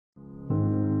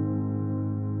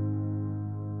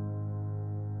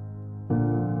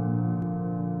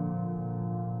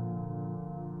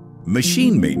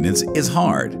Machine maintenance is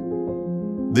hard.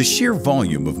 The sheer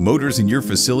volume of motors in your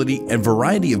facility and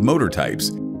variety of motor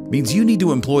types means you need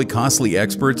to employ costly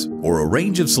experts or a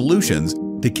range of solutions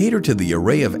to cater to the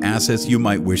array of assets you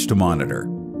might wish to monitor.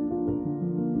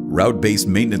 Route-based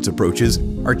maintenance approaches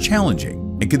are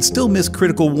challenging and can still miss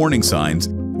critical warning signs,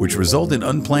 which result in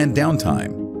unplanned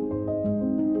downtime.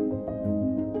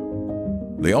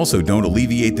 They also don't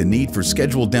alleviate the need for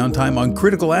scheduled downtime on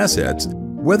critical assets,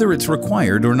 whether it's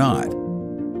required or not.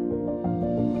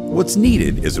 What's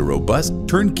needed is a robust,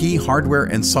 turnkey hardware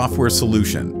and software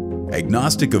solution,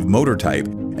 agnostic of motor type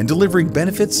and delivering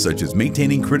benefits such as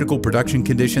maintaining critical production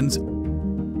conditions,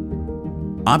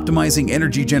 optimizing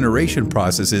energy generation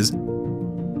processes,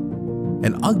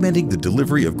 and augmenting the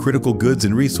delivery of critical goods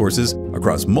and resources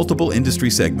across multiple industry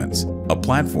segments. A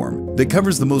platform that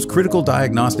covers the most critical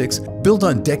diagnostics built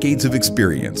on decades of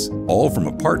experience, all from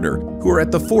a partner who are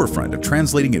at the forefront of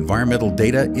translating environmental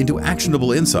data into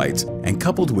actionable insights and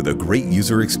coupled with a great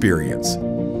user experience.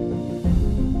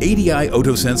 ADI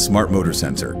OtoSense Smart Motor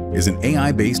Sensor is an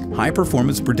AI-based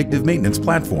high-performance predictive maintenance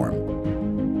platform.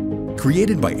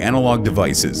 Created by Analog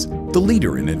Devices, the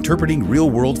leader in interpreting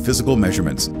real-world physical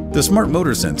measurements, the Smart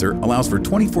Motor Sensor allows for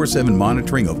 24/7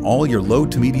 monitoring of all your low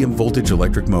to medium voltage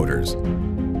electric motors.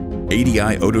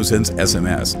 ADI OtoSense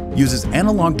SMS uses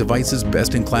Analog Devices'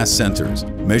 best-in-class sensors,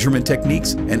 measurement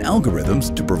techniques, and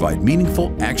algorithms to provide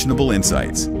meaningful, actionable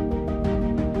insights.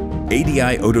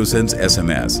 ADI OtoSense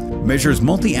SMS measures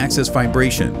multi-axis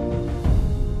vibration,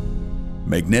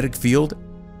 magnetic field,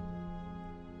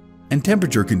 and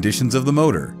temperature conditions of the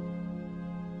motor.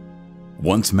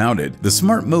 Once mounted, the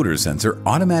Smart Motor Sensor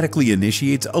automatically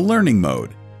initiates a learning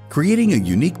mode, creating a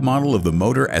unique model of the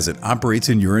motor as it operates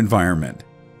in your environment.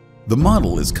 The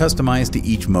model is customized to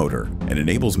each motor and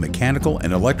enables mechanical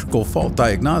and electrical fault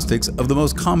diagnostics of the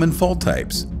most common fault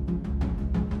types.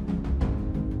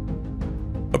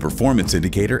 A performance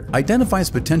indicator identifies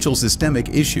potential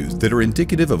systemic issues that are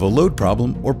indicative of a load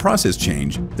problem or process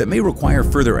change that may require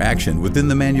further action within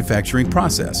the manufacturing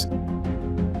process.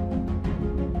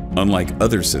 Unlike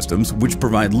other systems which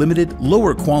provide limited,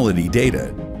 lower quality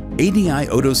data, ADI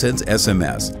OtoSense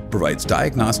SMS provides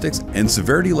diagnostics and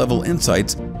severity level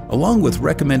insights along with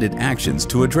recommended actions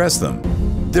to address them,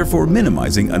 therefore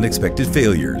minimizing unexpected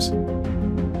failures.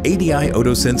 ADI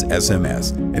OtoSense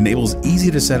SMS enables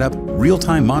easy to set up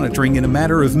real-time monitoring in a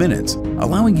matter of minutes,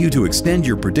 allowing you to extend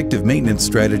your predictive maintenance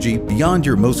strategy beyond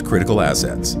your most critical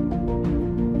assets.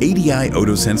 ADI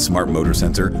OtoSense Smart Motor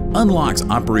Sensor unlocks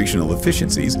operational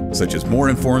efficiencies such as more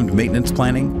informed maintenance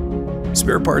planning,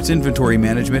 spare parts inventory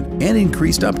management, and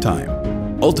increased uptime,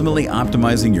 ultimately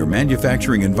optimizing your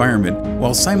manufacturing environment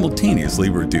while simultaneously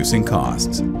reducing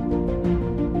costs.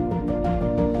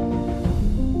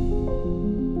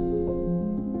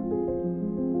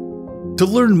 To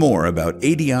learn more about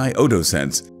ADI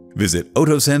OtoSense, visit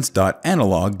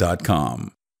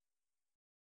otosense.analog.com.